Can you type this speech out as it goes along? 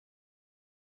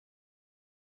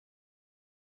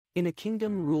In a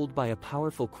kingdom ruled by a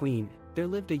powerful queen, there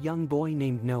lived a young boy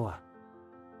named Noah.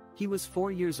 He was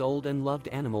 4 years old and loved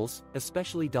animals,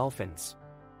 especially dolphins.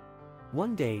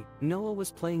 One day, Noah was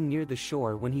playing near the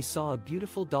shore when he saw a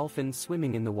beautiful dolphin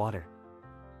swimming in the water.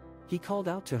 He called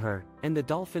out to her, and the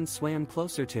dolphin swam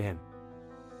closer to him.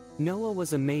 Noah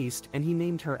was amazed and he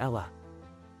named her Ella.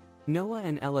 Noah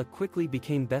and Ella quickly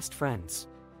became best friends.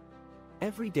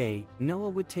 Every day, Noah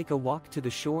would take a walk to the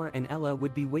shore and Ella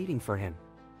would be waiting for him.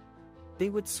 They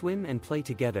would swim and play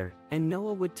together, and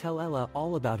Noah would tell Ella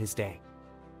all about his day.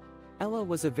 Ella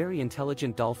was a very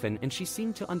intelligent dolphin and she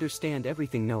seemed to understand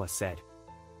everything Noah said.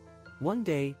 One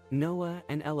day, Noah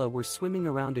and Ella were swimming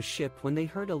around a ship when they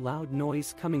heard a loud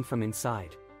noise coming from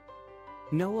inside.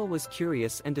 Noah was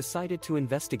curious and decided to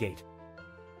investigate.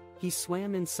 He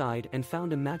swam inside and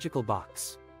found a magical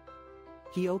box.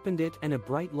 He opened it and a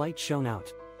bright light shone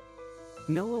out.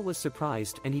 Noah was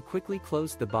surprised and he quickly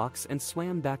closed the box and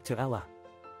swam back to Ella.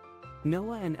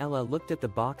 Noah and Ella looked at the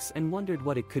box and wondered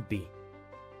what it could be.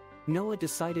 Noah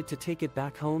decided to take it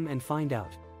back home and find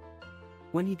out.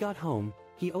 When he got home,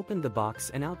 he opened the box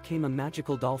and out came a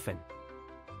magical dolphin.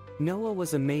 Noah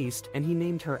was amazed and he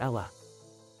named her Ella.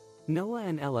 Noah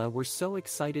and Ella were so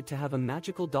excited to have a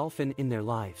magical dolphin in their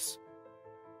lives.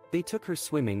 They took her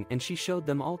swimming and she showed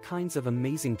them all kinds of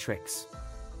amazing tricks.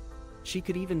 She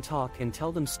could even talk and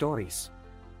tell them stories.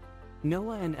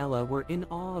 Noah and Ella were in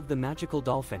awe of the magical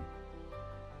dolphin.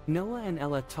 Noah and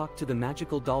Ella talked to the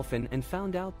magical dolphin and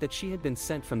found out that she had been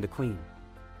sent from the queen.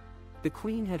 The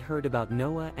queen had heard about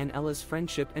Noah and Ella's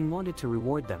friendship and wanted to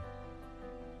reward them.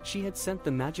 She had sent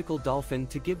the magical dolphin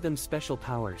to give them special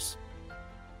powers.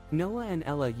 Noah and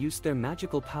Ella used their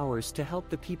magical powers to help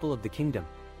the people of the kingdom.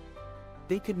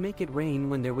 They could make it rain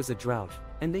when there was a drought,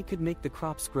 and they could make the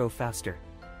crops grow faster.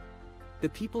 The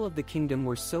people of the kingdom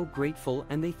were so grateful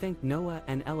and they thanked Noah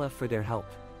and Ella for their help.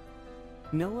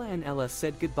 Noah and Ella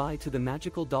said goodbye to the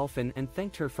magical dolphin and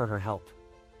thanked her for her help.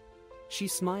 She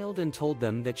smiled and told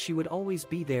them that she would always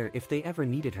be there if they ever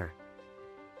needed her.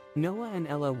 Noah and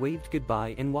Ella waved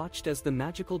goodbye and watched as the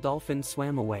magical dolphin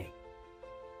swam away.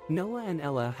 Noah and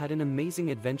Ella had an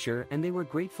amazing adventure and they were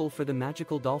grateful for the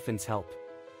magical dolphin's help.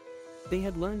 They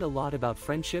had learned a lot about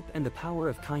friendship and the power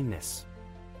of kindness.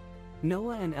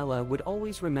 Noah and Ella would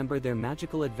always remember their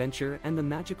magical adventure and the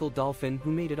magical dolphin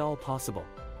who made it all possible.